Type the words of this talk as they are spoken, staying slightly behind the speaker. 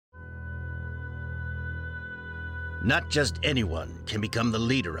Not just anyone can become the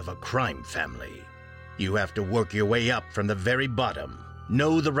leader of a crime family. You have to work your way up from the very bottom,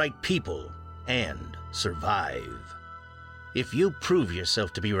 know the right people, and survive. If you prove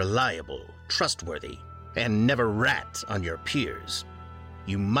yourself to be reliable, trustworthy, and never rat on your peers,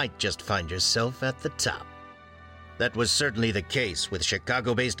 you might just find yourself at the top. That was certainly the case with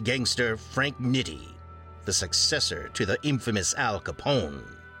Chicago-based gangster Frank Nitti, the successor to the infamous Al Capone,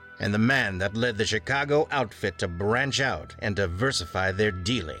 and the man that led the Chicago outfit to branch out and diversify their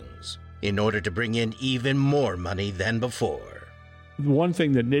dealings in order to bring in even more money than before. The one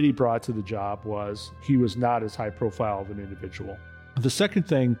thing that Nitti brought to the job was he was not as high profile of an individual. The second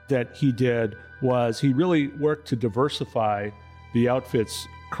thing that he did was he really worked to diversify the outfit's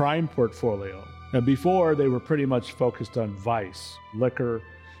crime portfolio. And before, they were pretty much focused on vice, liquor,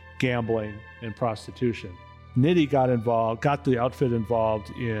 gambling, and prostitution. Nitti got the outfit involved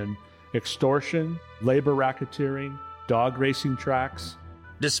in extortion, labor racketeering, dog racing tracks.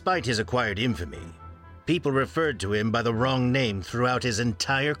 Despite his acquired infamy, people referred to him by the wrong name throughout his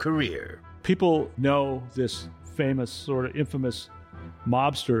entire career. People know this famous, sort of infamous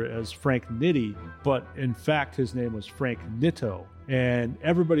mobster as Frank Nitti, but in fact his name was Frank Nitto, and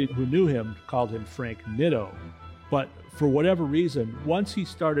everybody who knew him called him Frank Nitto. But for whatever reason, once he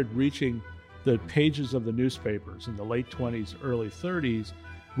started reaching the pages of the newspapers in the late 20s, early 30s,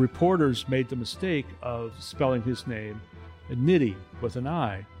 reporters made the mistake of spelling his name Nitti with an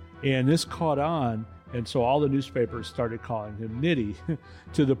I, and this caught on, and so all the newspapers started calling him Nitti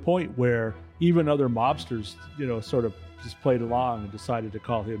to the point where even other mobsters, sort of just played along and decided to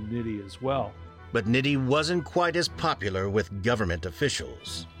call him Nitti as well. But Nitti wasn't quite as popular with government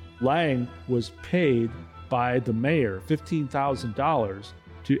officials. Lang was paid by the mayor $15,000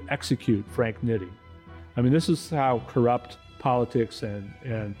 to execute Frank Nitti. I mean, this is how corrupt politics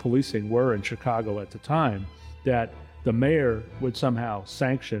and policing were in Chicago at the time, that the mayor would somehow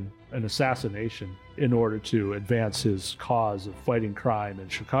sanction an assassination in order to advance his cause of fighting crime in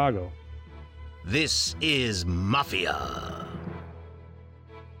Chicago. This is Mafia.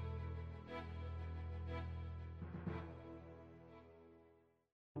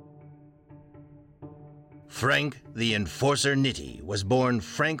 Frank the Enforcer Nitti was born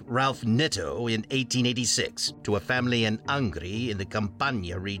Frank Ralph Nitto in 1886 to a family in Angri in the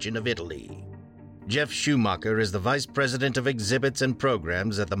Campania region of Italy. Jeff Schumacher is the vice president of exhibits and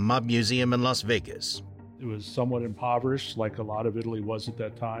programs at the Mob Museum in Las Vegas. It was somewhat impoverished, like a lot of Italy was at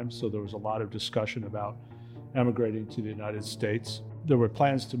that time, so there was a lot of discussion about emigrating to the United States. There were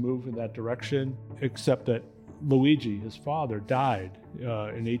plans to move in that direction, except that Luigi, his father, died in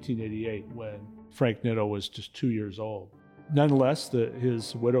 1888 when Frank Nitto was just 2 years old. Nonetheless,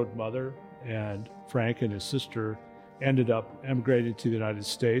 his widowed mother and Frank and his sister ended up emigrating to the United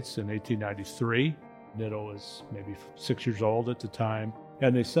States in 1893. Nitto was maybe 6 years old at the time,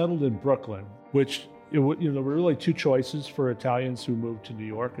 and they settled in Brooklyn, which there were really two choices for Italians who moved to New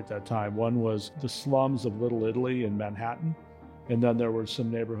York at that time. One was the slums of Little Italy in Manhattan, and then there were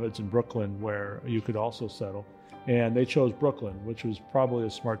some neighborhoods in Brooklyn where you could also settle. And they chose Brooklyn, which was probably a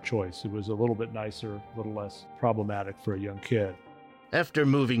smart choice. It was a little bit nicer, a little less problematic for a young kid. After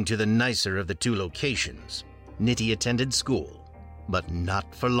moving to the nicer of the two locations, Nitti attended school, but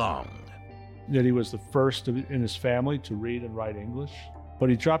not for long. Nitti was the first in his family to read and write English, but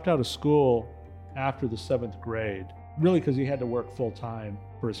he dropped out of school after the 7th grade, really because he had to work full-time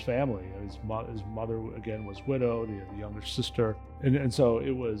for his family. His mother, again, was widowed. He had a younger sister, and so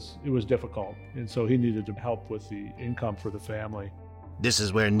it was difficult. And so he needed to help with the income for the family. This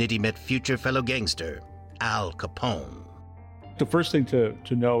is where Nitti met future fellow gangster Al Capone. The first thing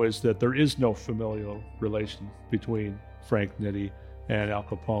to know is that there is no familial relation between Frank Nitti and Al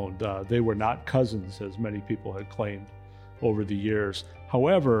Capone. They were not cousins, as many people had claimed over the years.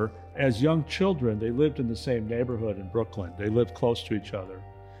 However, as young children, they lived in the same neighborhood in Brooklyn. They lived close to each other.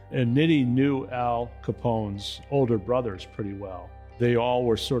 And Nitti knew Al Capone's older brothers pretty well. They all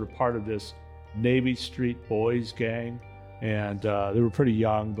were sort of part of this Navy Street boys gang, and they were pretty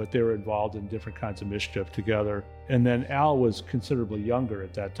young, but they were involved in different kinds of mischief together. And then Al was considerably younger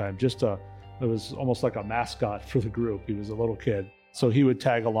at that time. It was almost like a mascot for the group. He was a little kid. So he would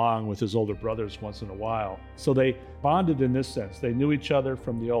tag along with his older brothers once in a while. So they bonded in this sense. They knew each other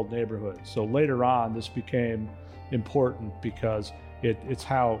from the old neighborhood. So later on, this became important because it's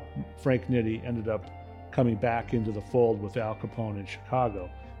how Frank Nitti ended up coming back into the fold with Al Capone in Chicago.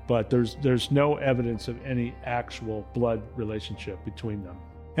 But there's no evidence of any actual blood relationship between them.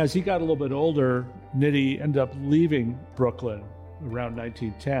 As he got a little bit older, Nitti ended up leaving Brooklyn around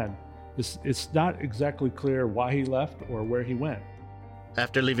 1910. It's not exactly clear why he left or where he went.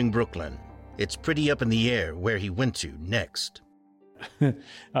 After leaving Brooklyn, it's pretty up in the air where he went to next.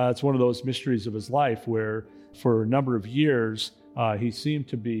 It's one of those mysteries of his life where for a number of years, he seemed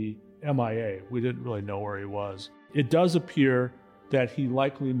to be MIA. We didn't really know where he was. It does appear that he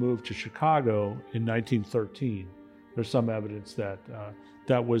likely moved to Chicago in 1913. There's some evidence that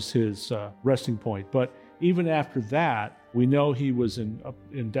that was his resting point. But even after that, we know he was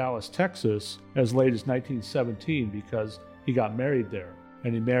in Dallas, Texas, as late as 1917 because he got married there.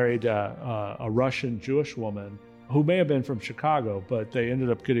 And he married a Russian Jewish woman who may have been from Chicago, but they ended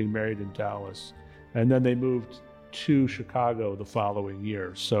up getting married in Dallas. And then they moved to Chicago the following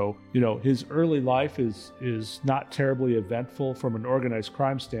year. So, his early life is not terribly eventful from an organized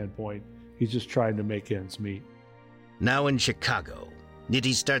crime standpoint. He's just trying to make ends meet. Now in Chicago,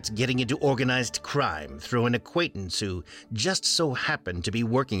 Nitti starts getting into organized crime through an acquaintance who just so happened to be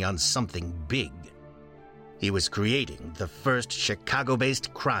working on something big. He was creating the first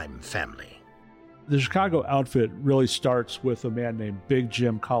Chicago-based crime family. The Chicago outfit really starts with a man named Big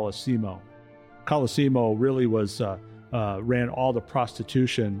Jim Colosimo. Colosimo really ran all the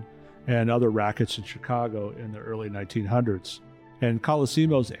prostitution and other rackets in Chicago in the early 1900s. And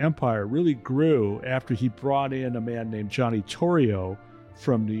Colosimo's empire really grew after he brought in a man named Johnny Torrio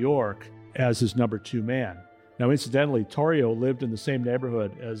from New York as his number two man. Now, incidentally, Torrio lived in the same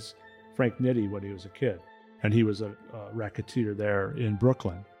neighborhood as Frank Nitti when he was a kid, and he was a racketeer there in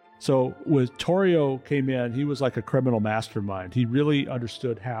Brooklyn. So when Torrio came in, he was like a criminal mastermind. He really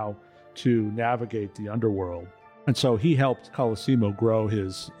understood how to navigate the underworld. And so he helped Colosimo grow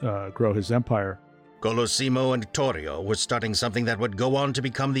his empire. Colosimo and Torrio were starting something that would go on to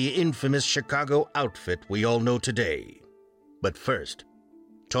become the infamous Chicago outfit we all know today. But first,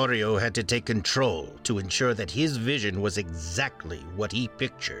 Torrio had to take control to ensure that his vision was exactly what he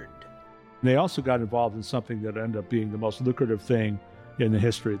pictured. They also got involved in something that ended up being the most lucrative thing in the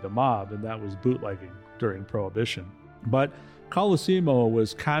history of the mob, and that was bootlegging during Prohibition. But Colosimo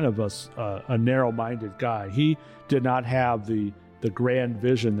was kind of a narrow-minded guy. He did not have the grand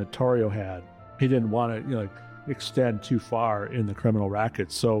vision that Torrio had. He didn't want to extend too far in the criminal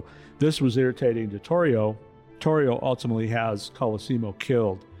rackets. So this was irritating to Torrio. Torrio ultimately has Colosimo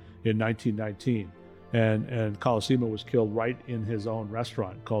killed in 1919. And Colosimo was killed right in his own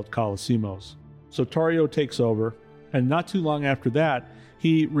restaurant called Colosimo's. So Torrio takes over, and not too long after that,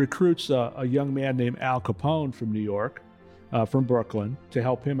 he recruits a young man named Al Capone from New York, from Brooklyn, to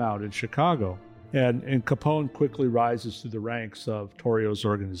help him out in Chicago. And Capone quickly rises through the ranks of Torrio's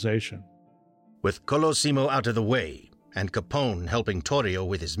organization. With Colosimo out of the way, and Capone helping Torrio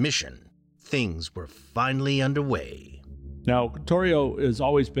with his mission, things were finally underway. Now, Torrio has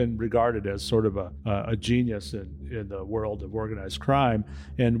always been regarded as sort of a genius in the world of organized crime,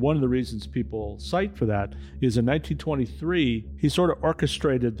 and one of the reasons people cite for that is in 1923, he sort of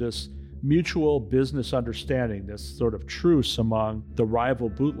orchestrated this mutual business understanding, this sort of truce among the rival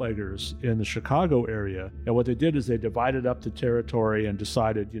bootleggers in the Chicago area. And what they did is they divided up the territory and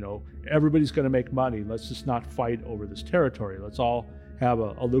decided, everybody's going to make money. Let's just not fight over this territory. Let's all have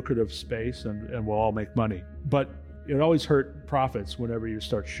a lucrative space and we'll all make money. But it always hurt profits whenever you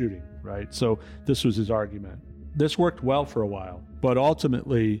start shooting, right? So this was his argument. This worked well for a while, but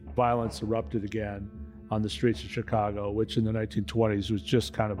ultimately violence erupted again on the streets of Chicago, which in the 1920s was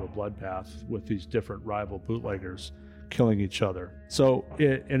just kind of a bloodbath with these different rival bootleggers killing each other. So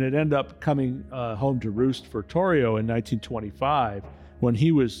it ended up coming home to roost for Torrio in 1925 when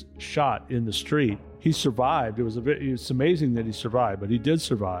he was shot in the street. He survived. It's amazing that he survived, but he did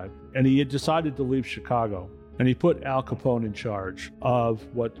survive. And he had decided to leave Chicago. And he put Al Capone in charge of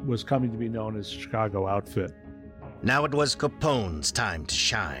what was coming to be known as the Chicago outfit. Now it was Capone's time to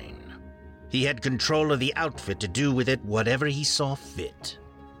shine. He had control of the outfit to do with it whatever he saw fit.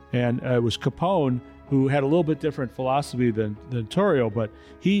 And it was Capone who had a little bit different philosophy than Torrio, but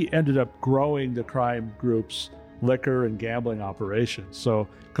he ended up growing the crime group's liquor and gambling operations. So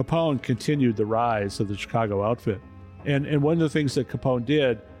Capone continued the rise of the Chicago outfit. And one of the things that Capone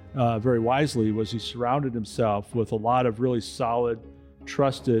did very wisely was he surrounded himself with a lot of really solid,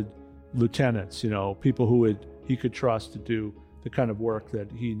 trusted lieutenants, people who he could trust to do the kind of work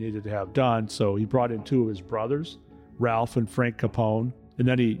that he needed to have done. So he brought in two of his brothers, Ralph and Frank Capone, and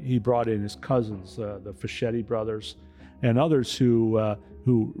then he brought in his cousins, the Fischetti brothers, and others who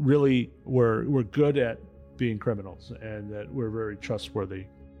really were good at being criminals and that were very trustworthy.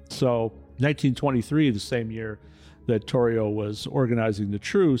 So 1923, the same year that Torrio was organizing the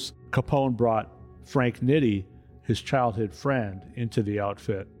truce, Capone brought Frank Nitti, his childhood friend, into the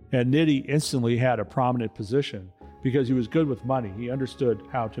outfit. And Nitti instantly had a prominent position because he was good with money. He understood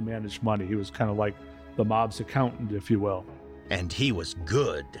how to manage money. He was kind of like the mob's accountant, if you will. And he was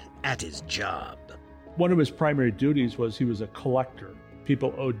good at his job. One of his primary duties was he was a collector.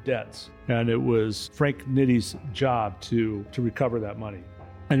 People owed debts, and it was Frank Nitti's job to recover that money.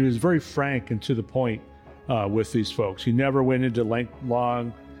 And he was very frank and to the point with these folks. He never went into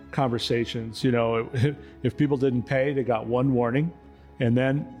long conversations. You know, if people didn't pay, they got one warning. And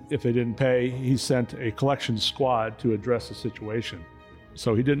then if they didn't pay, he sent a collection squad to address the situation.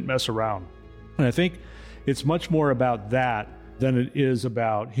 So he didn't mess around. And I think it's much more about that than it is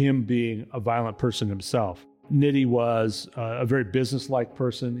about him being a violent person himself. Nitti was a very businesslike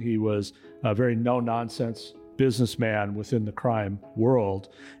person. He was a very no-nonsense businessman within the crime world.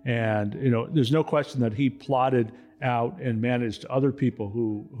 And, you know, there's no question that he plotted out and managed other people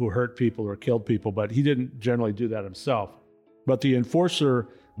who hurt people or killed people, but he didn't generally do that himself. But the enforcer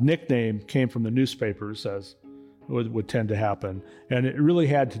nickname came from the newspapers, as would tend to happen. And it really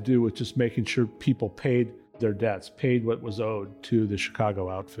had to do with just making sure people paid their debts, paid what was owed to the Chicago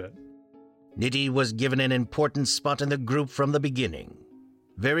outfit. Nitti was given an important spot in the group from the beginning.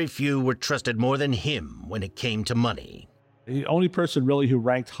 Very few were trusted more than him when it came to money. The only person really who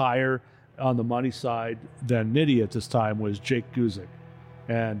ranked higher on the money side than Nitti at this time was Jake Guzik.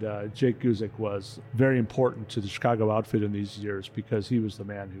 And Jake Guzik was very important to the Chicago outfit in these years because he was the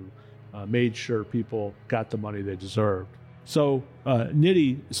man who made sure people got the money they deserved. So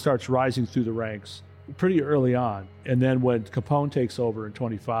Nitti starts rising through the ranks pretty early on. And then when Capone takes over in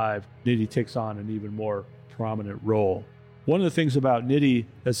 25, Nitti takes on an even more prominent role. One of the things about Nitti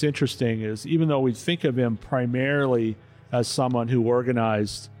that's interesting is even though we think of him primarily as someone who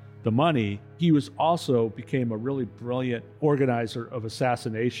organized the money, he also became a really brilliant organizer of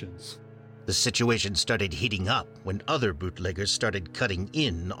assassinations. The situation started heating up when other bootleggers started cutting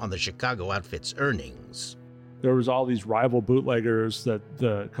in on the Chicago outfit's earnings. There was all these rival bootleggers that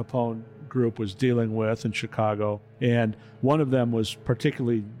the Capone group was dealing with in Chicago, and one of them was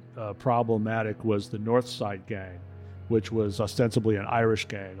particularly problematic was the North Side Gang, which was ostensibly an Irish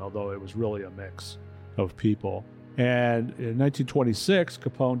gang, although it was really a mix of people. And in 1926,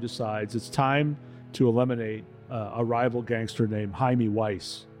 Capone decides it's time to eliminate a rival gangster named Jaime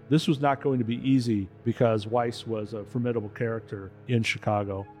Weiss. This was not going to be easy because Weiss was a formidable character in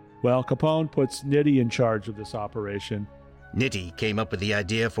Chicago. Well, Capone puts Nitti in charge of this operation. Nitti came up with the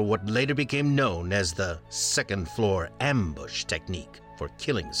idea for what later became known as the second floor ambush technique for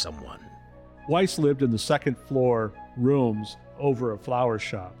killing someone. Weiss lived in the second floor rooms over a flower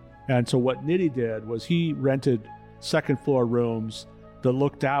shop. And so what Nitti did was he rented second floor rooms that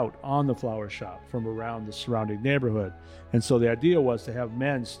looked out on the flower shop from around the surrounding neighborhood. And so the idea was to have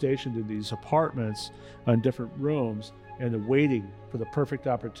men stationed in these apartments in different rooms and waiting for the perfect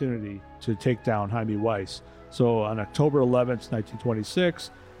opportunity to take down Jaime Weiss. So on October 11th, 1926,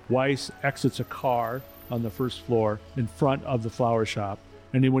 Weiss exits a car on the first floor in front of the flower shop.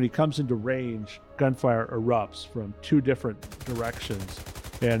 And then when he comes into range, gunfire erupts from two different directions,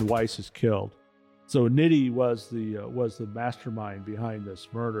 and Weiss is killed. So Nitti was the mastermind behind this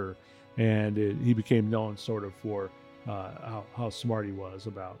murder, and he became known sort of for how smart he was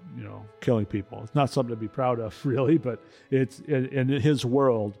about killing people. It's not something to be proud of, really, but it's in his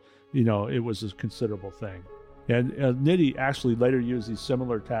world, it was a considerable thing. And Nitti actually later used these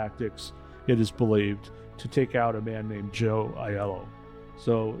similar tactics, it is believed, to take out a man named Joe Aiello.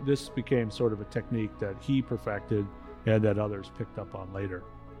 So this became sort of a technique that he perfected and that others picked up on later.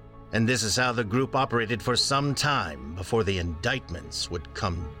 And this is how the group operated for some time before the indictments would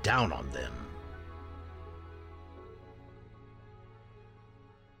come down on them.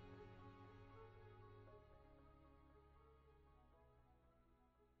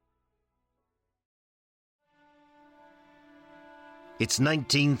 It's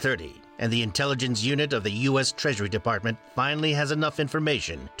 1930, and the intelligence unit of the U.S. Treasury Department finally has enough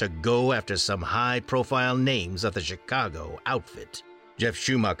information to go after some high-profile names of the Chicago outfit. Jeff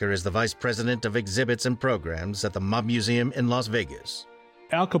Schumacher is the vice president of exhibits and programs at the Mob Museum in Las Vegas.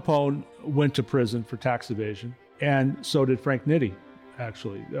 Al Capone went to prison for tax evasion, and so did Frank Nitti,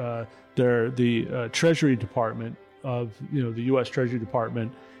 actually. The Treasury Department of, the U.S. Treasury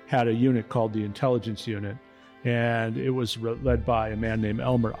Department had a unit called the Intelligence Unit, and it was led by a man named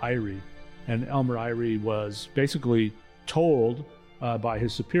Elmer Eyre. And Elmer Eyre was basically told by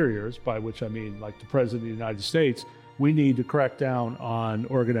his superiors, by which I mean like the President of the United States, we need to crack down on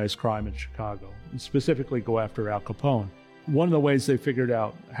organized crime in Chicago, and specifically go after Al Capone. One of the ways they figured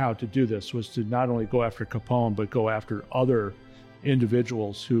out how to do this was to not only go after Capone, but go after other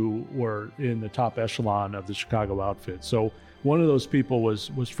individuals who were in the top echelon of the Chicago outfit. So one of those people was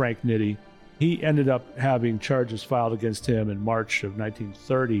Frank Nitti. He ended up having charges filed against him in March of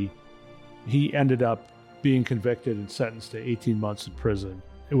 1930. He ended up being convicted and sentenced to 18 months in prison,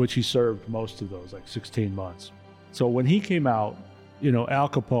 in which he served most of those, like 16 months. So when he came out, Al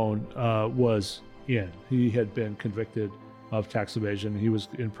Capone was in. He had been convicted of tax evasion. He was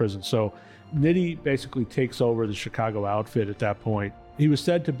in prison. So Nitti basically takes over the Chicago outfit at that point. He was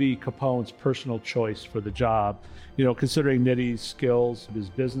said to be Capone's personal choice for the job, considering Nitti's skills, his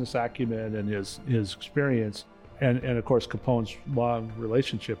business acumen, and his experience, and of course Capone's long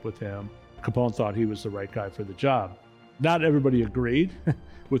relationship with him. Capone thought he was the right guy for the job. Not everybody agreed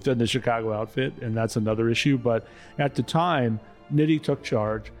within the Chicago outfit, and that's another issue. But at the time, Nitti took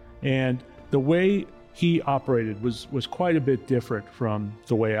charge, and the way he operated was quite a bit different from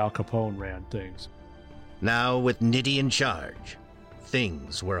the way Al Capone ran things. Now, with Nitti in charge,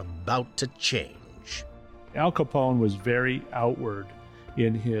 things were about to change. Al Capone was very outward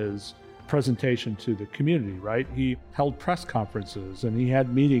in his presentation to the community, right? He held press conferences and he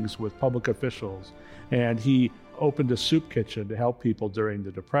had meetings with public officials, and he opened a soup kitchen to help people during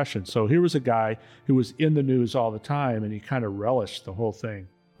the Depression. So here was a guy who was in the news all the time, and he kind of relished the whole thing.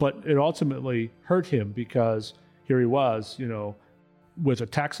 But it ultimately hurt him because here he was, with a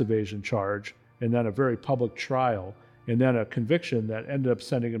tax evasion charge, and then a very public trial, and then a conviction that ended up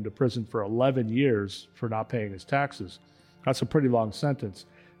sending him to prison for 11 years for not paying his taxes. That's a pretty long sentence.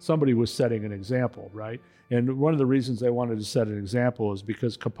 Somebody was setting an example, right? And one of the reasons they wanted to set an example is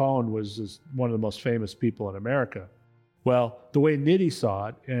because Capone was one of the most famous people in America. Well, the way Nitti saw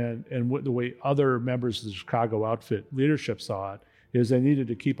it, and the way other members of the Chicago outfit leadership saw it, is they needed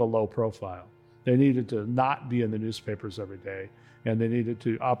to keep a low profile. They needed to not be in the newspapers every day, and they needed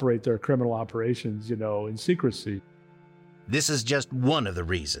to operate their criminal operations, in secrecy. This is just one of the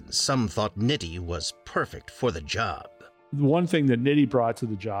reasons some thought Nitti was perfect for the job. One thing that Nitti brought to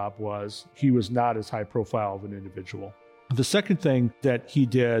the job was he was not as high profile of an individual. The second thing that he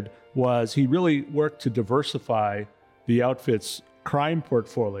did was he really worked to diversify the outfit's crime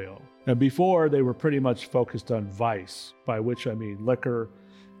portfolio. And before, they were pretty much focused on vice, by which I mean liquor,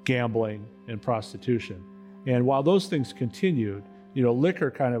 gambling, and prostitution. And while those things continued, liquor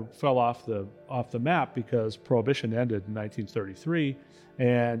kind of fell off the map because Prohibition ended in 1933,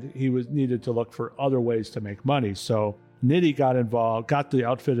 and he needed to look for other ways to make money. So Nitti got the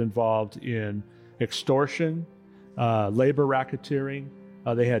outfit involved in extortion, labor racketeering.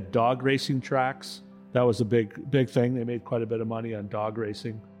 They had dog racing tracks. That was a big thing. They made quite a bit of money on dog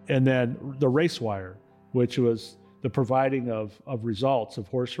racing. And then the race wire, which was the providing of results of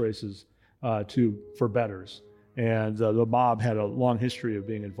horse races for bettors. And the mob had a long history of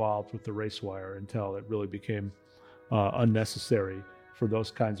being involved with the race wire until it really became unnecessary for those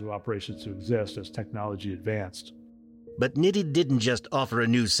kinds of operations to exist as technology advanced. But Nitti didn't just offer a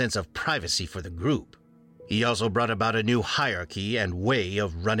new sense of privacy for the group. He also brought about a new hierarchy and way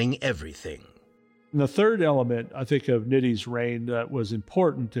of running everything. And the third element, I think, of Nitti's reign that was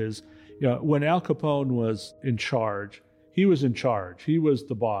important is, when Al Capone was in charge, he was in charge. He was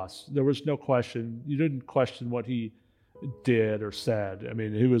the boss. There was no question. You didn't question what he did or said. I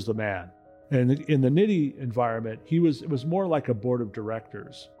mean, he was the man. And in the Nitti environment, it was more like a board of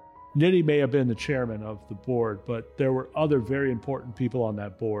directors. Nitti may have been the chairman of the board, but there were other very important people on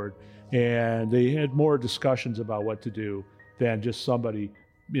that board, and they had more discussions about what to do than just somebody,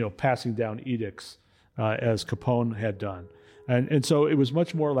 passing down edicts as Capone had done. And so it was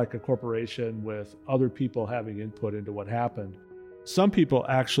much more like a corporation with other people having input into what happened. Some people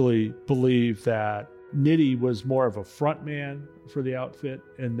actually believe that Nitti was more of a front man for the outfit,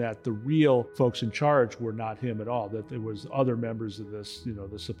 and that the real folks in charge were not him at all, that there was other members of this,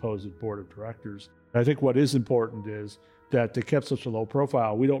 the supposed board of directors. I think what is important is that they kept such a low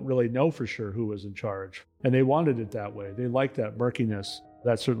profile. We don't really know for sure who was in charge, and they wanted it that way. They liked that murkiness.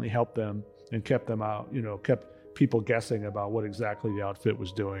 That certainly helped them and kept them out, kept people guessing about what exactly the outfit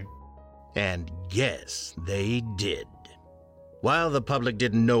was doing. And guess they did. While the public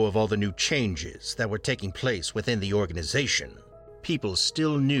didn't know of all the new changes that were taking place within the organization, people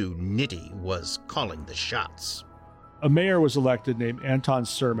still knew Nitti was calling the shots. A mayor was elected named Anton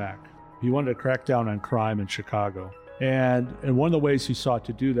Cermak. He wanted to crack down on crime in Chicago. And one of the ways he sought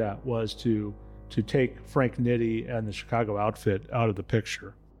to do that was to take Frank Nitti and the Chicago outfit out of the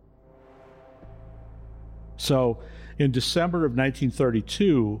picture. So in December of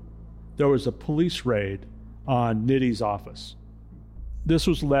 1932, there was a police raid on Nitti's office. This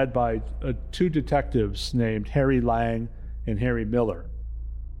was led by two detectives named Harry Lang and Harry Miller.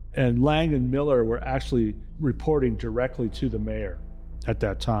 And Lang and Miller were actually reporting directly to the mayor at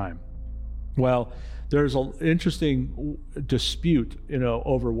that time. Well, there's an interesting dispute,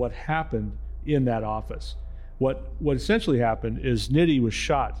 over what happened in that office. What essentially happened is Nitti was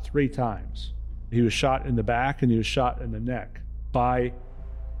shot 3 times. He was shot in the back and he was shot in the neck by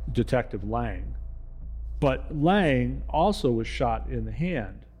Detective Lang. But Lang also was shot in the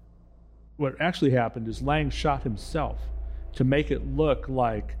hand. What actually happened is Lang shot himself to make it look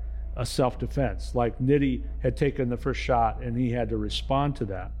like a self-defense, like Nitti had taken the first shot and he had to respond to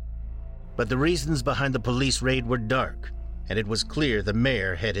that. But the reasons behind the police raid were dark, and it was clear the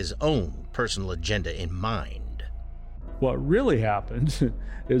mayor had his own personal agenda in mind. What really happened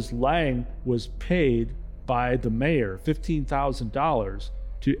is Lang was paid by the mayor $15,000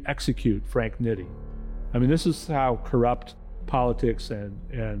 to execute Frank Nitti. I mean, this is how corrupt politics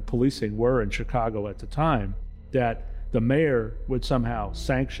and policing were in Chicago at the time, that the mayor would somehow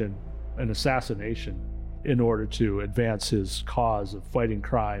sanction an assassination in order to advance his cause of fighting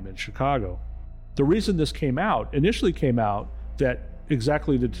crime in Chicago. The reason this initially came out, that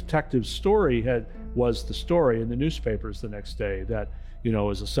exactly the detective's story was the story in the newspapers the next day, that, it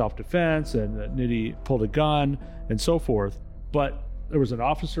was a self-defense and that Nitti pulled a gun and so forth. But there was an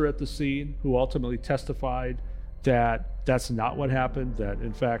officer at the scene who ultimately testified that that's not what happened, that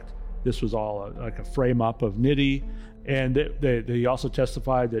in fact this was all like a frame-up of Nitti, and they also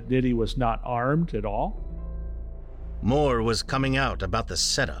testified that Nitti was not armed at all. More was coming out about the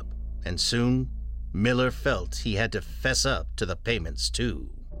setup, and soon Miller felt he had to fess up to the payments too.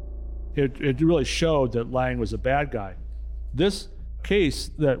 It really showed that Lang was a bad guy. This case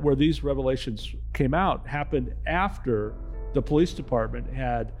where these revelations came out happened after the police department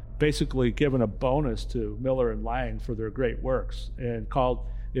had basically given a bonus to Miller and Lang for their great works and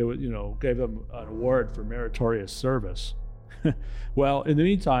gave them an award for meritorious service. Well, in the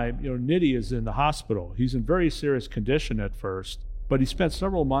meantime, Nitti is in the hospital. He's in very serious condition at first, but he spent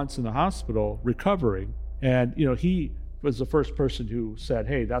several months in the hospital recovering. And, he was the first person who said,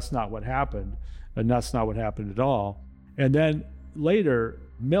 hey, that's not what happened, and that's not what happened at all. And then later,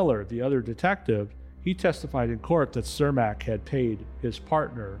 Miller, the other detective, he testified in court that Cermak had paid his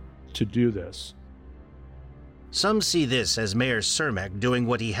partner to do this. Some see this as Mayor Cermak doing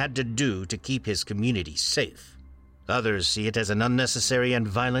what he had to do to keep his community safe. Others see it as an unnecessary and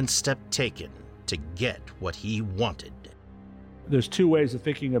violent step taken to get what he wanted. There's two ways of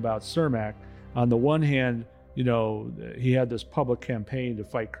thinking about Cermak. On the one hand, he had this public campaign to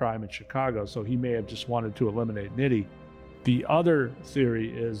fight crime in Chicago, so he may have just wanted to eliminate Nitti. The other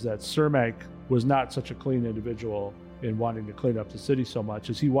theory is that Cermak was not such a clean individual in wanting to clean up the city so much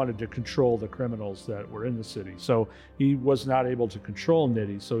as he wanted to control the criminals that were in the city. So he was not able to control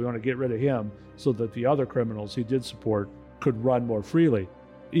Nitti, so he wanted to get rid of him so that the other criminals he did support could run more freely.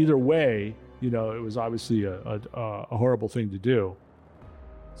 Either way, it was obviously a horrible thing to do.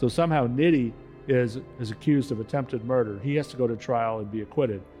 So somehow Nitti is accused of attempted murder. He has to go to trial and be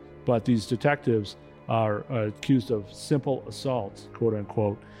acquitted. But these detectives are accused of simple assault, quote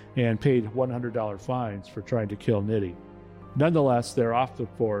unquote, and paid $100 fines for trying to kill Nitti. Nonetheless, they're off the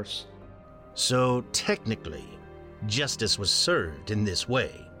force. So technically, justice was served in this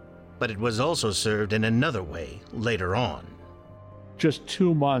way, but it was also served in another way later on. Just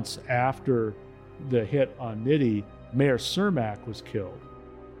 2 months after the hit on Nitti, Mayor Cermak was killed.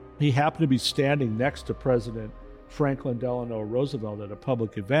 He happened to be standing next to President Franklin Delano Roosevelt at a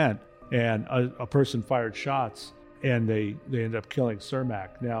public event, and a person fired shots, and they ended up killing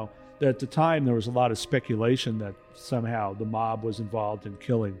Cermak. Now, at the time, there was a lot of speculation that somehow the mob was involved in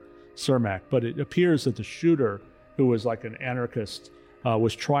killing Cermak, but it appears that the shooter, who was like an anarchist,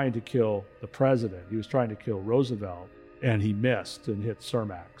 was trying to kill the president. He was trying to kill Roosevelt, and he missed and hit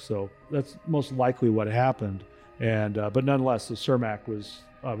Cermak. So that's most likely what happened. And but nonetheless, the Cermak was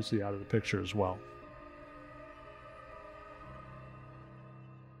obviously out of the picture as well.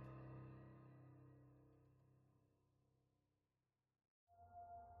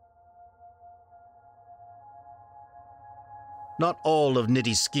 Not all of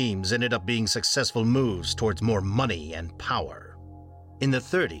Nitti's schemes ended up being successful moves towards more money and power. In the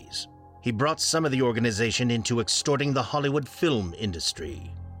 30s, he brought some of the organization into extorting the Hollywood film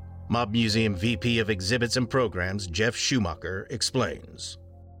industry. Mob Museum VP of Exhibits and Programs Jeff Schumacher explains.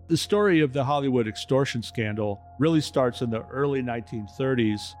 The story of the Hollywood extortion scandal really starts in the early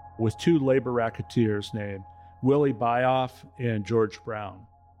 1930s with two labor racketeers named Willie Byoff and George Brown.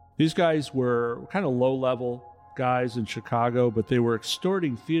 These guys were kind of low-level guys in Chicago, but they were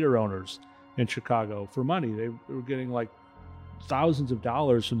extorting theater owners in Chicago for money. They were getting like thousands of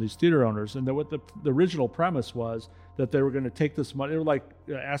dollars from these theater owners, and what the original premise was that they were going to take this money. They were like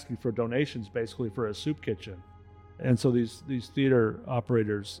asking for donations basically for a soup kitchen. And so these theater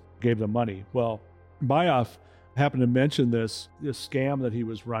operators gave them money. Well, Byoff happened to mention this scam that he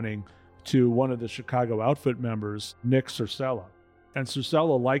was running to one of the Chicago outfit members, Nick Circella. And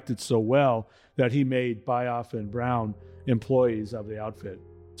Susella liked it so well that he made Byoff and Brown employees of the outfit.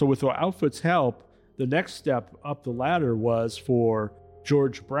 So with the outfit's help, the next step up the ladder was for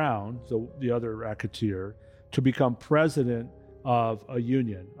George Brown, the other racketeer, to become president of a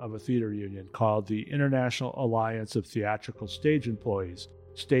union, of a theater union called the International Alliance of Theatrical Stage Employees,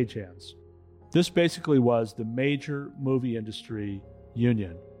 Stagehands. This basically was the major movie industry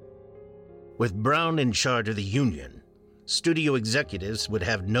union. With Brown in charge of the union, studio executives would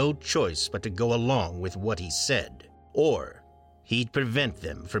have no choice but to go along with what he said, or he'd prevent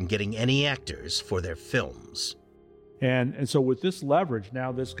them from getting any actors for their films. And so with this leverage,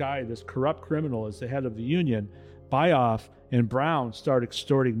 now this guy, this corrupt criminal, is the head of the union. Byoff and Brown start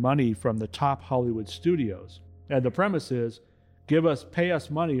extorting money from the top Hollywood studios. And the premise is, pay us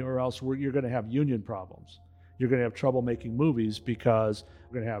money or else you're going to have union problems. You're going to have trouble making movies because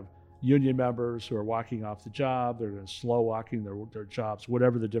we're going to have union members who are walking off the job. They're going to slow walking their jobs,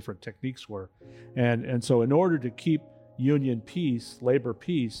 whatever the different techniques were. And so in order to keep union peace, labor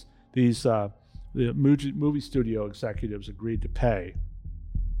peace, these the movie studio executives agreed to pay.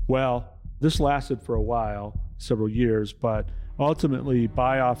 Well, this lasted for a while, several years, but ultimately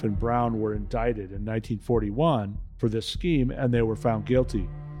Byoff and Brown were indicted in 1941 for this scheme, and they were found guilty.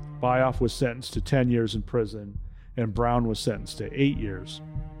 Byoff was sentenced to 10 years in prison, and Brown was sentenced to 8 years.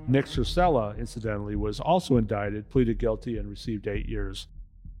 Nick Susella, incidentally, was also indicted, pleaded guilty, and received 8 years.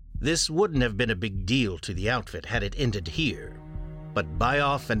 This wouldn't have been a big deal to the outfit had it ended here, but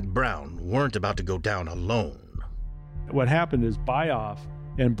Byoff and Brown weren't about to go down alone. What happened is Byoff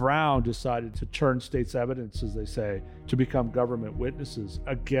and Brown decided to turn state's evidence, as they say, to become government witnesses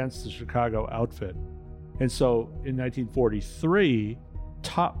against the Chicago outfit. And so in 1943,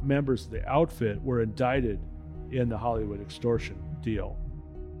 top members of the outfit were indicted in the Hollywood extortion deal.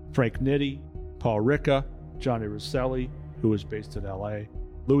 Frank Nitti, Paul Ricca, Johnny Rosselli, who was based in LA,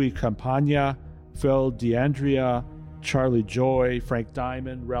 Louis Campagna, Phil D'Andrea, Charlie Joy, Frank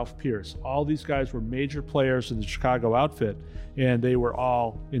Diamond, Ralph Pierce. All these guys were major players in the Chicago outfit, and they were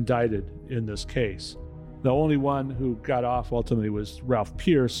all indicted in this case. The only one who got off ultimately was Ralph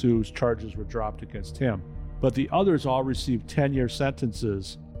Pierce, whose charges were dropped against him. But the others all received 10-year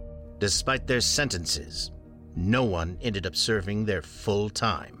sentences. Despite their sentences, no one ended up serving their full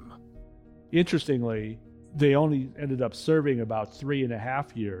time. Interestingly, they only ended up serving about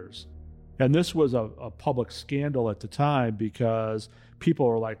 3.5 years. And this was a public scandal at the time because people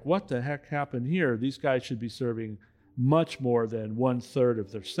were like, what the heck happened here? These guys should be serving much more than 1/3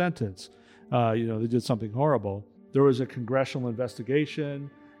 of their sentence. They did something horrible. There was a congressional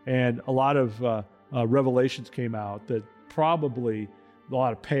investigation, and a lot of revelations came out that probably a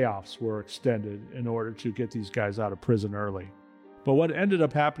lot of payoffs were extended in order to get these guys out of prison early. But what ended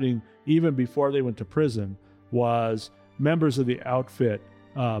up happening even before they went to prison was members of the outfit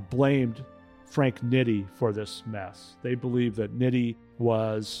blamed Frank Nitti for this mess. They believed that Nitti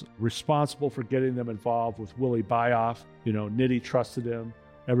was responsible for getting them involved with Willie Byoff. Nitti trusted him.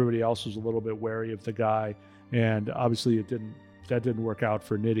 Everybody else was a little bit wary of the guy, and obviously that didn't work out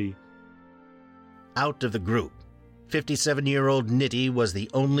for Nitti. Out of the group, 57-year-old Nitti was the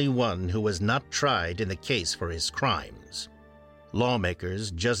only one who was not tried in the case for his crimes.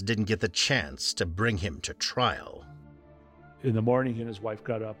 Lawmakers just didn't get the chance to bring him to trial. In the morning, he and his wife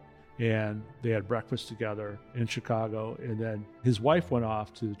got up and they had breakfast together in Chicago, and then his wife went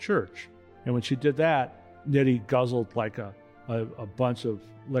off to the church. And when she did that, Nitti guzzled like a bunch of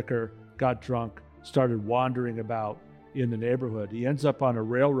liquor, got drunk, started wandering about in the neighborhood. He ends up on a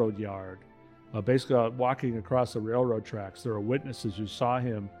railroad yard, basically walking across the railroad tracks. There are witnesses who saw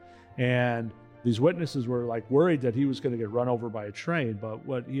him, and these witnesses were worried that he was going to get run over by a train, but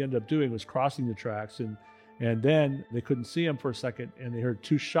what he ended up doing was crossing the tracks, and then they couldn't see him for a second, and they heard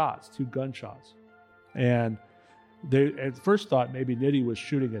two gunshots. And they at first thought maybe Nitti was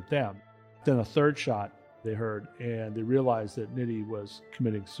shooting at them. Then a third shot they heard, and they realized that Nitti was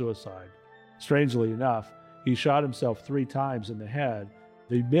committing suicide. Strangely enough, he shot himself 3 times in the head.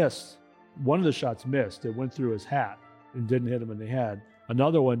 They missed. One of the shots missed. It went through his hat and didn't hit him in the head.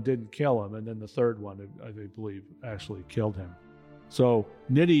 Another one didn't kill him, and then the third one, I believe, actually killed him. So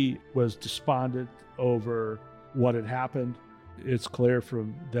Nitti was despondent over what had happened. It's clear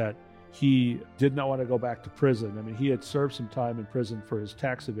from that he did not want to go back to prison. I mean, he had served some time in prison for his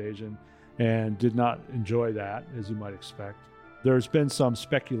tax evasion and did not enjoy that, as you might expect. There's been some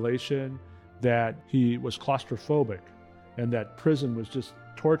speculation that he was claustrophobic and that prison was just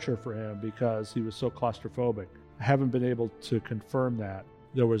torture for him because he was so claustrophobic. I haven't been able to confirm that.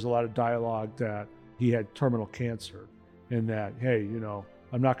 There was a lot of dialogue that he had terminal cancer and that, hey,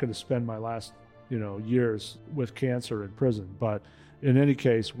 I'm not going to spend my last years with cancer in prison. But in any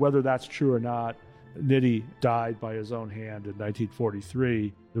case, whether that's true or not, Nitti died by his own hand in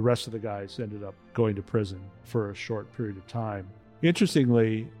 1943. The rest of the guys ended up going to prison for a short period of time.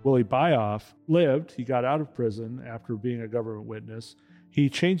 Interestingly, Willie Byoff lived. He got out of prison after being a government witness. He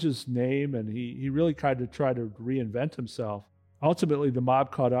changed his name, and he really kind of tried to reinvent himself. Ultimately, the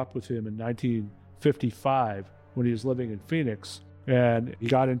mob caught up with him in 1955 when he was living in Phoenix, and he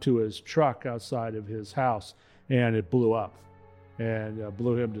got into his truck outside of his house, and it blew up and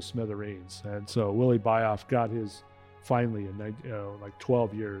blew him to smithereens. And so Willie Byoff got his finally in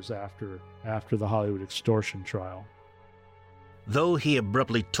 12 years after the Hollywood extortion trial. Though he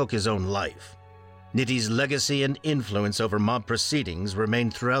abruptly took his own life, Nitti's legacy and influence over mob proceedings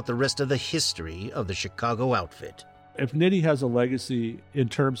remained throughout the rest of the history of the Chicago outfit. If Nitti has a legacy in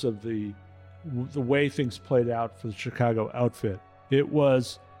terms of the way things played out for the Chicago outfit, it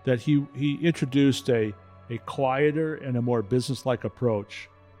was that he introduced a quieter and a more businesslike approach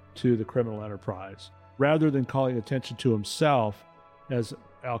to the criminal enterprise. Rather than calling attention to himself, as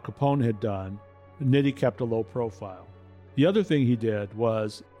Al Capone had done, Nitti kept a low profile. The other thing he did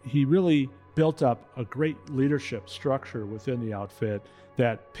was he really built up a great leadership structure within the outfit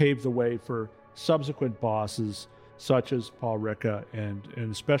that paved the way for subsequent bosses such as Paul Ricca and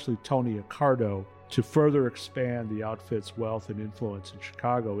especially Tony Accardo to further expand the outfit's wealth and influence in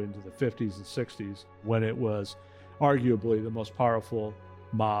Chicago into the 50s and 60s, when it was arguably the most powerful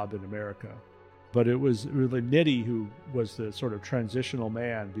mob in America. But it was really Nitti who was the sort of transitional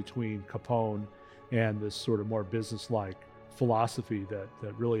man between Capone and this sort of more businesslike philosophy that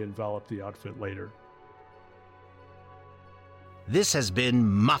really enveloped the outfit later. This has been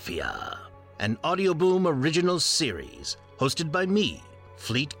Mafia, an Audioboom original series hosted by me,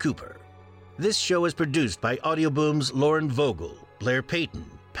 Fleet Cooper. This show is produced by Audioboom's Lauren Vogel, Blair Payton,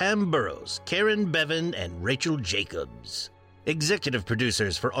 Pam Burrows, Karen Bevan, and Rachel Jacobs. Executive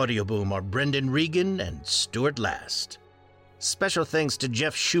producers for Audioboom are Brendan Regan and Stuart Last. Special thanks to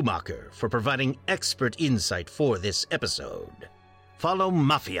Jeff Schumacher for providing expert insight for this episode. Follow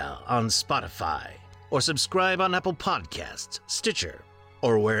Mafia on Spotify or subscribe on Apple Podcasts, Stitcher,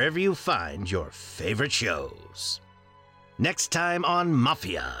 or wherever you find your favorite shows. Next time on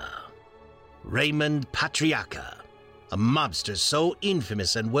Mafia, Raymond Patriarca, a mobster so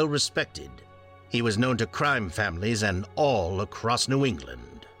infamous and well-respected, he was known to crime families and all across New England.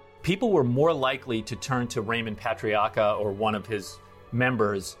 People were more likely to turn to Raymond Patriarca or one of his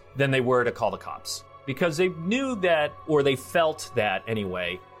members than they were to call the cops. Because they knew that, or they felt that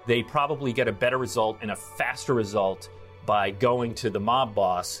anyway, they'd probably get a better result and a faster result by going to the mob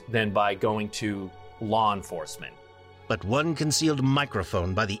boss than by going to law enforcement. But one concealed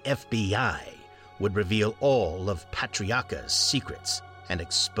microphone by the FBI would reveal all of Patriarca's secrets and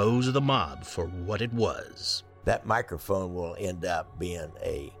expose the mob for what it was. That microphone will end up being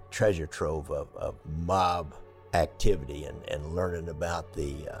a treasure trove of mob activity and learning about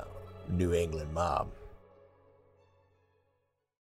the New England mob.